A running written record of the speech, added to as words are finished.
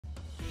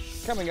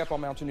Coming up on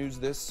Mountain News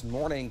this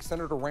morning,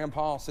 Senator Rand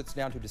Paul sits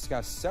down to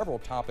discuss several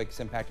topics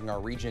impacting our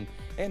region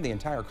and the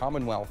entire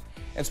Commonwealth.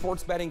 And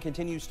sports betting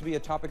continues to be a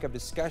topic of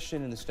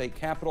discussion in the state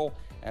capitol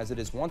as it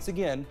is once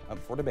again up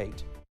for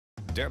debate.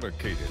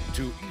 Dedicated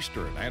to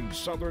Eastern and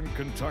Southern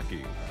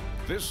Kentucky,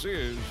 this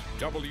is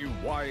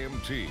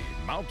WYMT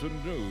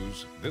Mountain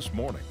News This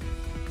Morning.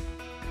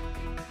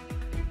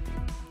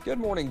 Good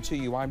morning to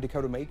you. I'm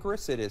Dakota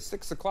Makris. It is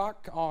 6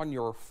 o'clock on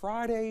your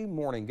Friday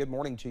morning. Good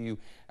morning to you.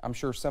 I'm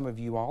sure some of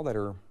you all that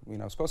are,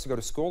 supposed to go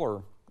to school,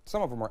 or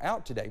some of them are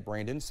out today,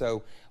 Brandon.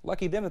 So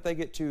lucky them that they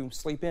get to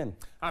sleep in.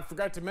 I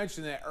forgot to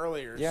mention that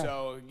earlier. Yeah.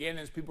 So again,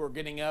 as people are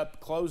getting up,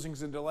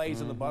 closings and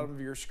delays on the bottom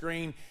of your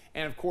screen,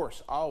 and of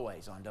course,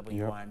 always on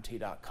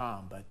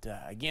WYMT.com. But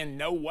again,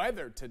 no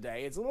weather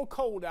today. It's a little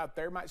cold out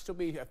there. Might still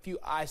be a few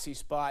icy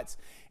spots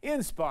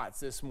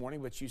this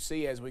morning. But you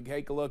see, as we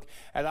take a look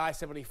at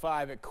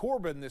I-75 at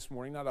Corbin this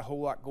morning, not a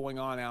whole lot going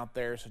on out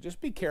there. So just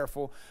be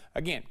careful.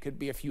 Again, could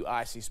be a few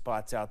icy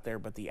spots out there.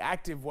 But the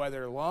active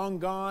weather long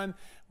gone.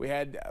 We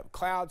had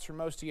clouds for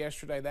most of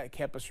yesterday. That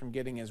kept us from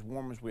getting as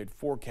warm as we had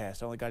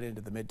forecast. Only got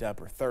into the mid to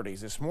upper 30s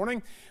this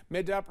morning.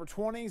 Mid to upper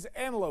 20s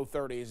and low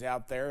 30s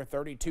out there.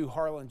 32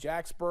 Harlan,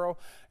 Jacksboro,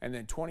 and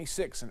then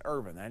 26 in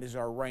Irvin. That is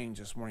our range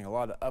this morning. A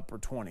lot of upper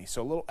 20s.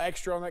 So a little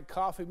extra on that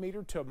coffee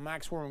meter to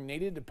max warming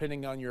needed,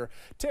 depending on your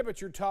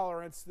temperature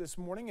tolerance this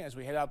morning as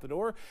we head out the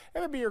door.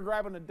 And maybe you're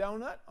grabbing a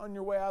donut on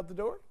your way out the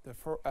door.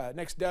 The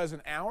next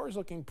dozen hours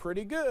looking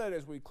pretty good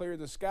as we clear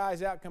the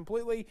skies out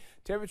completely.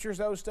 Temperatures,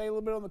 though, stay a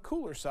little bit on the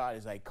cooler side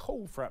as a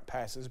cold front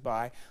passes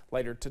by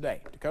later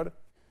today. Dakota?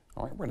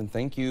 All right, Brendan,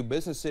 thank you.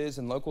 Businesses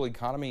and local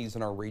economies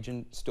in our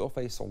region still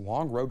face a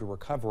long road to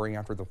recovery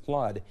after the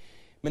flood.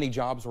 Many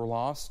jobs were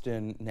lost,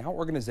 and now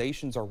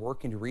organizations are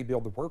working to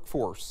rebuild the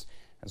workforce,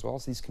 as well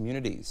as these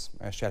communities.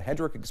 As Chad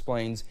Hedrick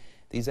explains,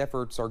 these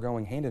efforts are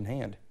going hand in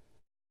hand.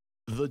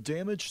 The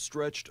damage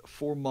stretched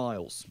for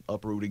miles,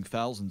 uprooting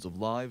thousands of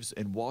lives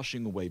and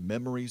washing away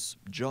memories,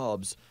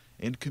 jobs,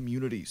 and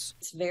communities.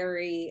 It's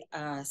very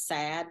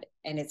sad,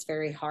 and it's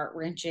very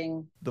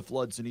heart-wrenching. The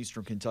floods in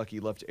eastern Kentucky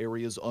left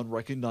areas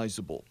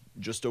unrecognizable.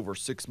 Just over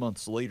 6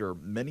 months later,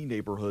 many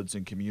neighborhoods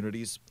and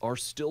communities are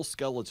still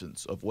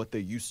skeletons of what they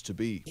used to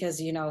be. Because,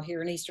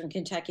 here in eastern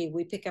Kentucky,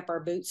 we pick up our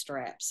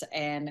bootstraps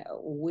and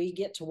we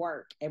get to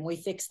work and we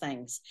fix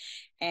things.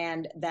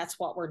 And that's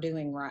what we're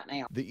doing right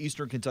now. The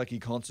Eastern Kentucky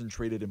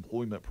Concentrated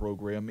Employment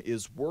Program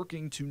is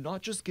working to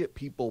not just get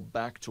people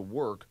back to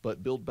work,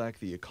 but build back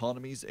the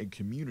economies and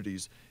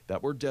communities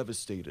that were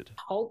devastated.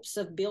 Hopes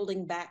of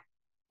building back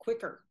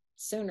quicker,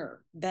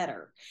 sooner,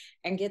 better,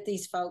 and get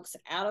these folks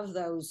out of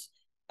those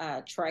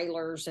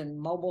trailers and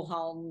mobile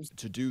homes.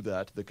 To do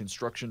that, the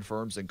construction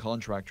firms and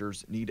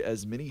contractors need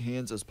as many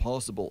hands as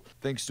possible.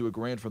 Thanks to a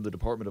grant from the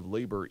Department of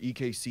Labor,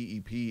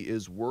 EKCEP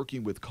is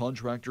working with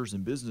contractors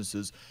and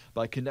businesses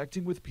by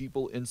connecting with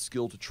people in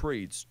skilled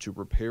trades to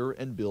repair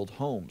and build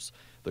homes.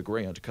 The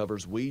grant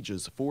covers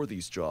wages for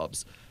these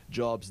jobs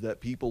that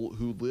people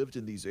who lived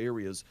in these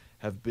areas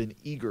have been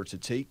eager to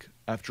take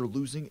after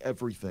losing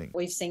everything.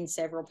 We've seen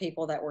several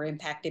people that were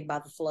impacted by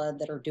the flood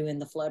that are doing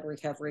the flood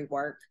recovery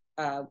work.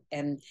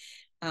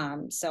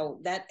 So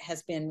that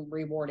has been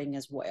rewarding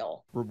as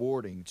well.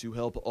 Rewarding to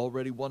help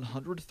already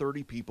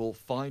 130 people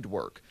find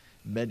work,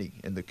 many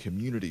in the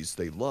communities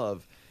they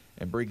love,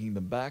 and bringing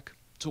them back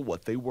to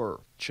what they were.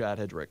 Chad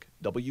Hedrick,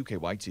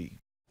 WKYT.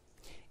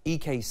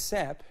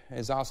 EKCEP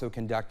is also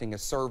conducting a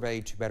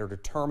survey to better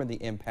determine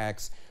the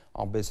impacts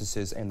on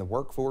businesses and the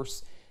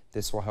workforce.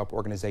 This will help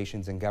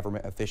organizations and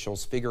government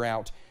officials figure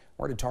out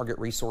where to target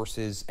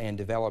resources and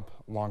develop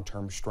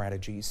long-term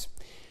strategies.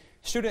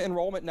 Student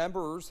enrollment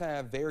numbers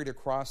have varied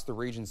across the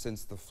region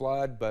since the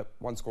flood, but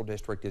one school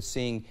district is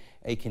seeing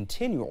a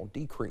continual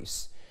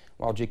decrease.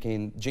 While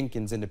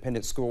Jenkins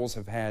Independent Schools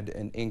have had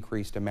an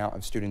increased amount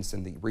of students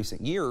in the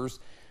recent years,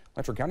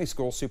 Letcher County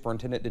School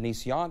Superintendent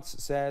Denise Yance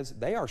says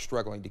they are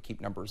struggling to keep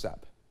numbers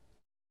up.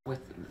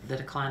 With the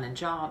decline in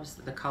jobs,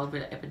 the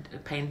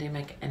COVID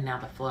pandemic, and now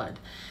the flood.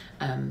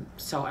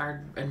 So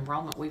our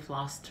enrollment, we've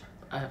lost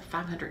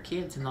 500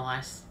 kids in the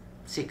last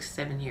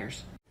 6-7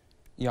 years.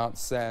 Yance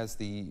says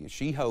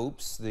she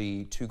hopes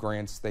the 2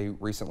 grants they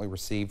recently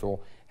received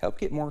will help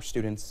get more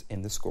students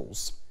in the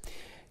schools.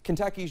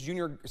 Kentucky's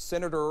junior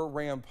Senator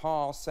Rand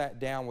Paul sat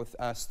down with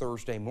us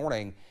Thursday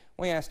morning.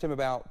 We asked him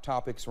about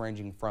topics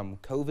ranging from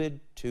COVID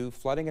to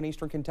flooding in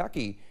eastern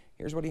Kentucky.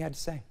 Here's what he had to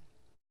say.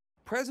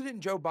 President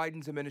Joe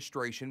Biden's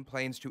administration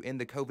plans to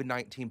end the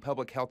COVID-19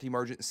 public health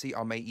emergency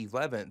on May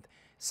 11th.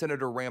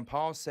 Senator Rand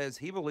Paul says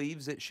he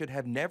believes it should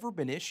have never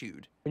been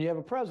issued. When you have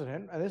a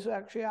president, and this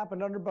actually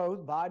happened under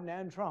both Biden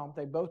and Trump,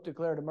 they both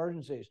declared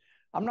emergencies.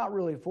 I'm not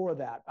really for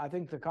that. I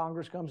think the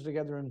Congress comes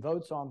together and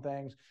votes on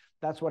things.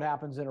 That's what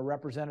happens in a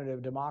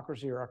representative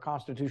democracy or a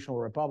constitutional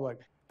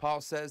republic.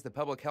 Paul says the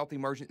public health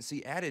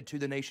emergency added to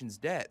the nation's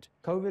debt.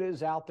 COVID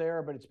is out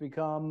there, but it's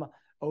become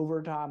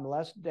over time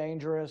less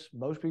dangerous.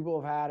 Most people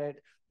have had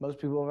it. Most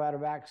people have had a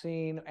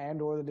vaccine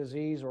and or the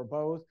disease or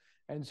both.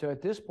 And so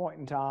at this point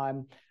in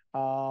time,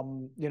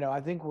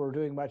 I think we're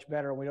doing much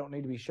better, and we don't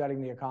need to be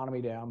shutting the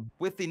economy down.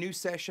 With the new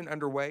session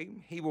underway,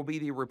 he will be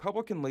the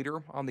Republican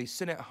leader on the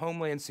Senate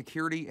Homeland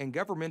Security and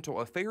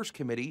Governmental Affairs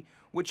Committee,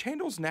 which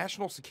handles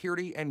national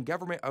security and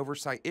government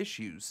oversight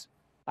issues.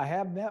 I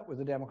have met with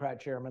the Democrat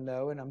chairman,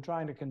 though, and I'm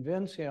trying to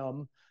convince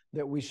him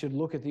that we should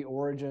look at the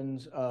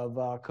origins of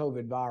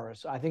COVID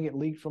virus. I think it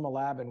leaked from a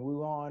lab in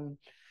Wuhan.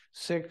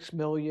 6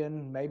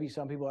 million, maybe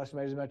some people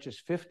estimate as much as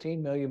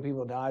 15 million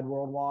people died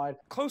worldwide.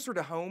 Closer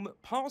to home,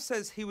 Paul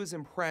says he was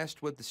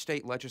impressed with the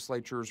state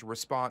legislature's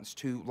response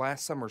to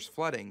last summer's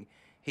flooding.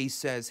 He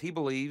says he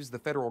believes the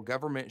federal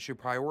government should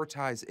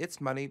prioritize its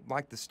money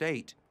like the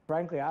state.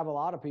 Frankly, I have a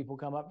lot of people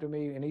come up to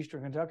me in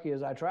Eastern Kentucky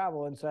as I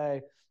travel and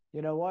say,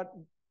 you know what?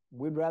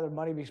 We'd rather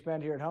money be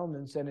spent here at home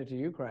than send it to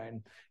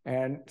Ukraine.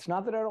 And it's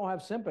not that I don't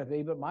have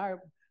sympathy, but my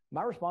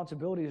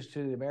responsibility is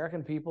to the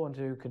American people and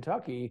to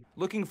Kentucky.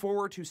 Looking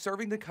forward to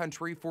serving the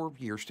country for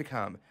years to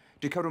come.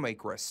 Dakota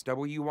Makris,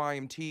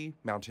 WYMT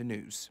Mountain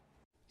News.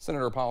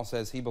 Senator Paul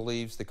says he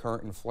believes the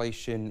current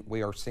inflation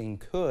we are seeing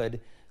could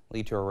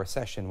lead to a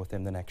recession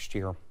within the next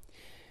year.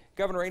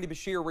 Governor Andy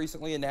Beshear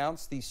recently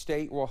announced the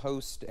state will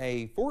host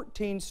a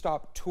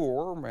 14-stop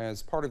tour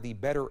as part of the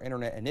Better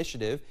Internet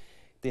Initiative.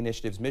 The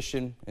initiative's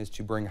mission is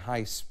to bring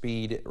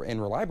high-speed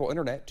and reliable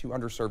internet to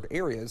underserved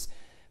areas.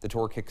 The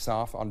tour kicks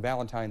off on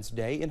Valentine's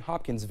Day in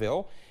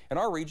Hopkinsville. In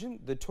our region,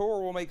 the tour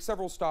will make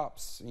several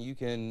stops. You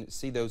can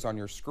see those on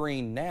your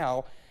screen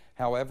now.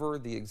 However,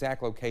 the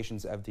exact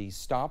locations of these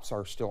stops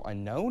are still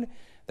unknown.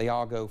 They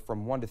all go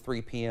from 1 to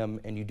 3 p.m.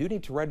 and you do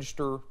need to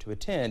register to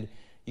attend.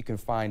 You can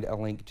find a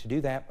link to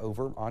do that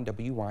over on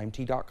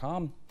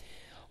WYMT.com.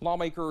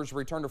 Lawmakers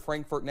return to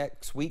Frankfort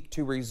next week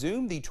to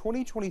resume the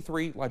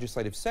 2023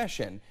 legislative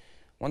session.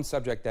 One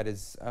subject that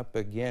is up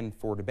again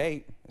for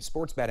debate is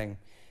sports betting.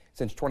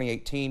 Since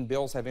 2018,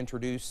 bills have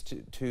introduced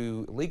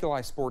to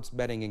legalize sports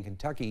betting in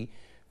Kentucky.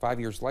 5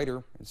 years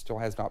later, it still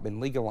has not been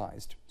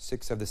legalized.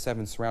 6 of the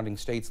 7 surrounding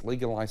states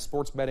legalized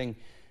sports betting,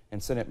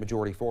 and Senate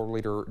Majority Floor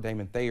Leader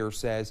Damon Thayer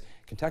says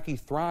Kentucky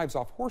thrives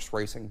off horse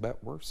racing, but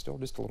we're still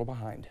just a little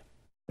behind.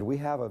 We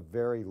have a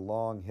very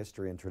long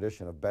history and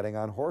tradition of betting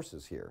on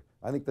horses here.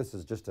 I think this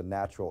is just a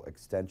natural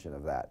extension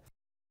of that.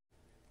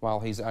 While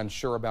he's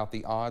unsure about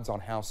the odds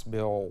on House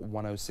Bill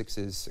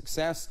 106's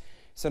success,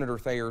 Senator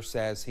Thayer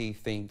says he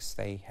thinks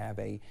they have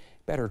a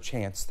better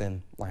chance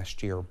than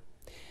last year.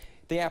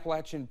 The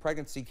Appalachian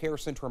Pregnancy Care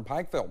Center in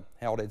Pikeville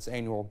held its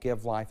annual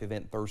Give Life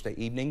event Thursday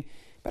evening,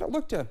 but it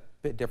looked a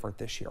bit different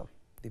this year.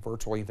 The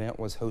virtual event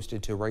was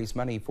hosted to raise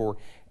money for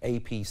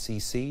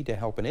APCC to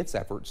help in its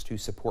efforts to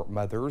support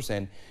mothers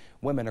and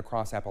women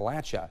across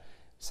Appalachia.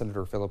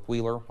 Senator Philip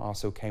Wheeler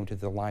also came to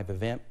the live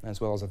event,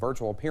 as well as a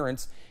virtual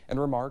appearance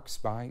and remarks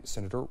by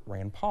Senator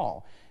Rand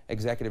Paul.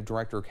 Executive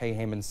Director Kay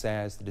Hammond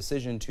says the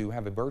decision to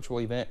have a virtual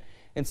event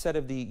instead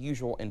of the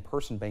usual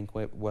in-person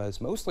banquet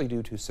was mostly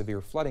due to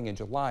severe flooding in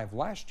July of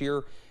last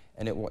year,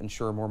 and it will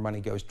ensure more money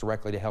goes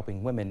directly to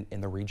helping women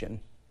in the region.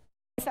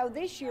 So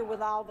this year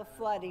with all the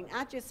flooding,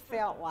 I just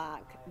felt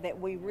like that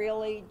we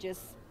really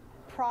just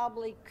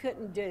probably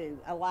couldn't do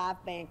a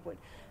live banquet,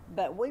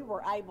 but we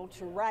were able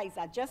to raise,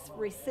 I just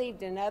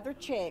received another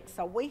check,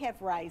 so we have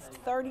raised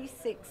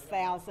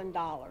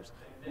 $36,000.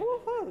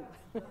 Woohoo!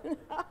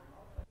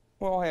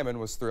 Well, Hammond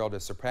was thrilled to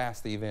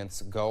surpass the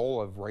event's goal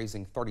of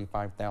raising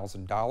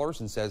 $35,000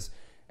 and says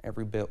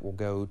every bit will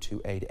go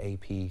to aid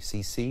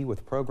APCC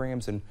with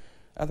programs and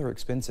other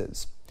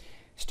expenses.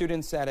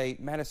 Students at a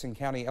Madison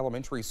County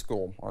elementary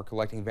school are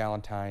collecting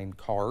Valentine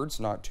cards,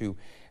 not to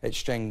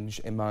exchange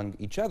among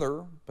each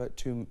other, but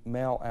to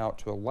mail out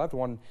to a loved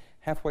one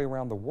halfway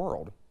around the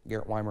world.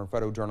 Garrett Weimer and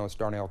photojournalist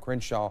Darnell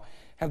Crenshaw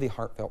have the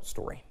heartfelt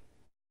story.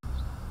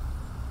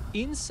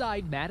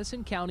 Inside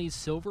Madison County's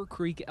Silver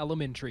Creek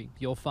Elementary,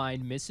 you'll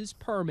find Mrs.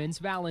 Perman's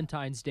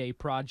Valentine's Day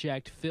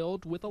project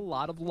filled with a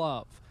lot of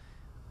love.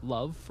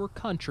 Love for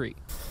country.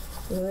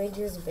 The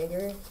Rangers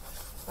bigger.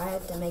 I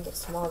had to make it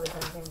smaller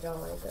because I can draw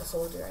like a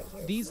soldier right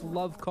here. These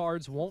love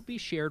cards won't be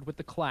shared with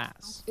the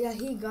class. Yeah,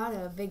 he got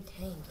a big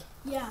tank.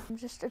 Yeah.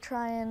 Just to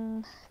try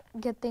and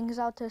get things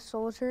out to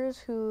soldiers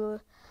who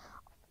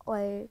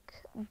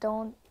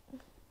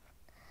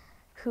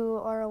who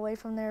are away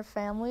from their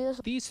families.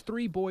 These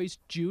 3 boys,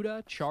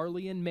 Judah,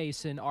 Charlie, and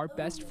Mason, are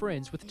best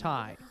friends with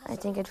Ty. I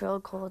think it's real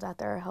cool that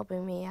they're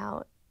helping me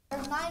out.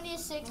 There's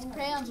 96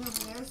 crayons over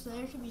there, so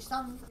there should be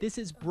something. This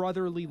is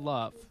brotherly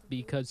love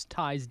because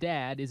Ty's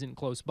dad isn't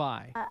close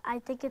by. I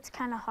think it's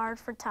kind of hard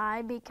for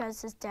Ty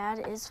because his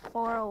dad is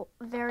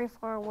very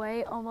far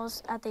away,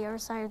 almost at the other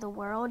side of the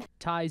world.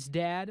 Ty's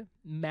dad,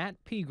 Matt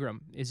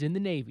Pegram, is in the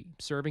Navy,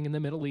 serving in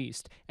the Middle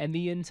East, and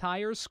the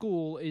entire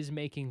school is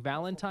making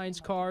Valentine's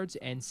cards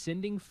and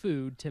sending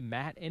food to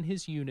Matt and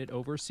his unit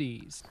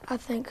overseas. I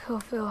think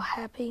he'll feel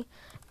happy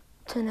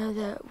to know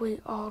that we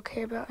all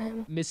care about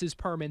him. Mrs.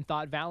 Perman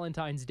thought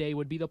Valentine's Day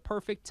would be the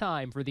perfect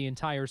time for the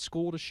entire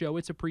school to show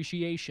its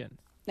appreciation.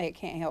 It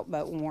can't help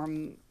but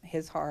warm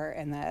his heart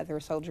and the other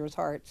soldiers'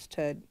 hearts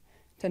to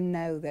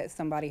know that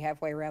somebody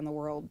halfway around the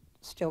world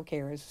still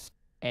cares.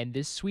 And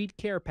this sweet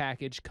care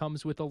package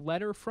comes with a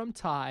letter from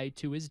Ty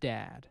to his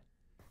dad.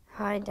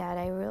 Hi, Dad.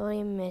 I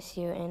really miss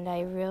you, and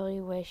I really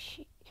wish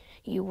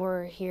you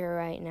were here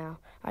right now.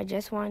 I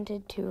just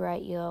wanted to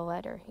write you a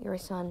letter. Your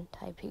son,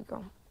 Ty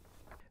Pegram.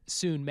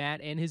 Soon,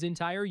 Matt and his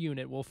entire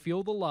unit will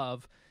feel the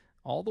love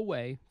all the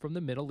way from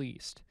the Middle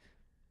East.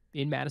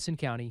 In Madison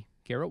County,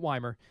 Garrett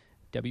Weimer,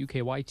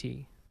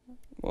 WKYT.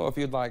 Well, if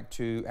you'd like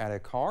to add a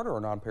card or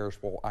a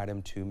non-perishable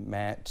item to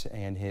Matt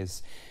and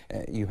his,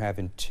 you have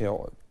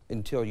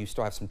until you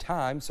still have some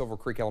time. Silver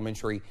Creek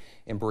Elementary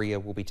in Berea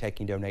will be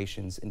taking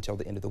donations until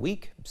the end of the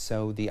week,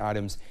 so the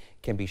items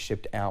can be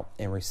shipped out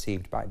and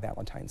received by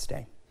Valentine's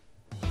Day.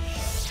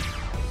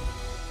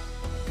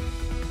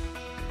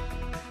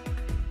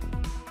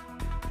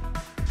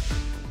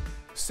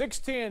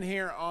 .610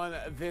 here on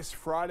this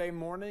Friday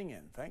morning,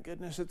 and thank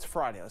goodness it's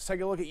Friday. Let's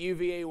take a look at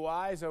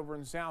UVA-wise over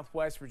in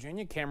Southwest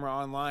Virginia. Camera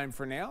online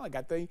for now. I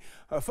got the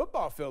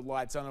football field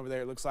lights on over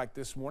there, it looks like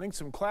this morning.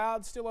 Some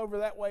clouds still over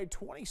that way.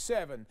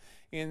 27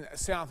 in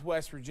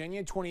Southwest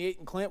Virginia, 28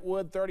 in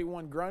Clintwood,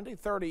 31 Grundy,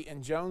 30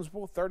 in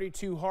Jonesville,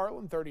 32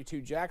 Harlan,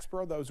 32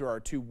 Jacksboro. Those are our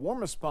two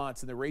warmest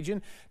spots in the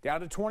region. Down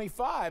to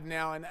 25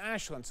 now in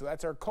Ashland, so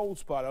that's our cold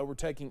spot,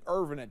 overtaking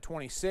Irvin at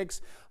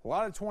 26. A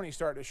lot of 20s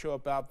starting to show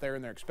up out there,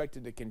 and they're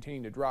expected to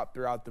continue to drop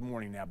throughout the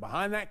morning. Now,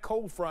 behind that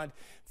cold front,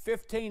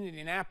 15 in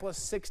Indianapolis,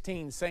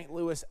 16 St.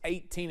 Louis,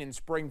 18 in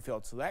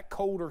Springfield. So that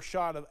colder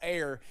shot of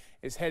air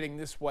is heading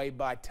this way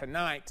by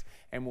tonight,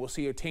 and we'll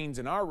see teens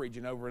in our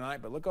region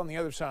overnight. But look on the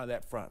other side of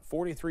that front.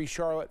 43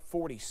 Charlotte,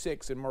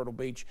 46 in Myrtle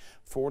Beach,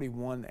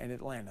 41 in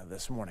Atlanta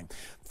this morning.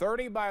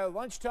 30 by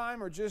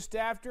lunchtime or just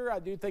after. I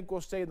do think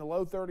we'll stay in the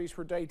low 30s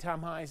for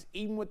daytime highs,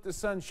 even with the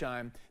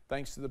sunshine,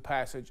 thanks to the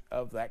passage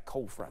of that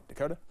cold front.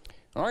 Dakota?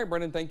 All right,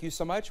 Brendan, thank you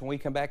so much. When we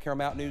come back here on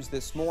Mountain News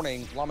this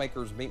morning,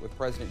 lawmakers meet with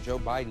President Joe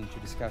Biden to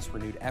discuss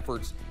renewed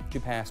efforts to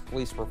pass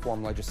police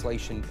reform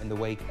legislation in the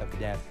wake of the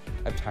death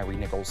of Tyre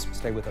Nichols.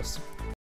 Stay with us.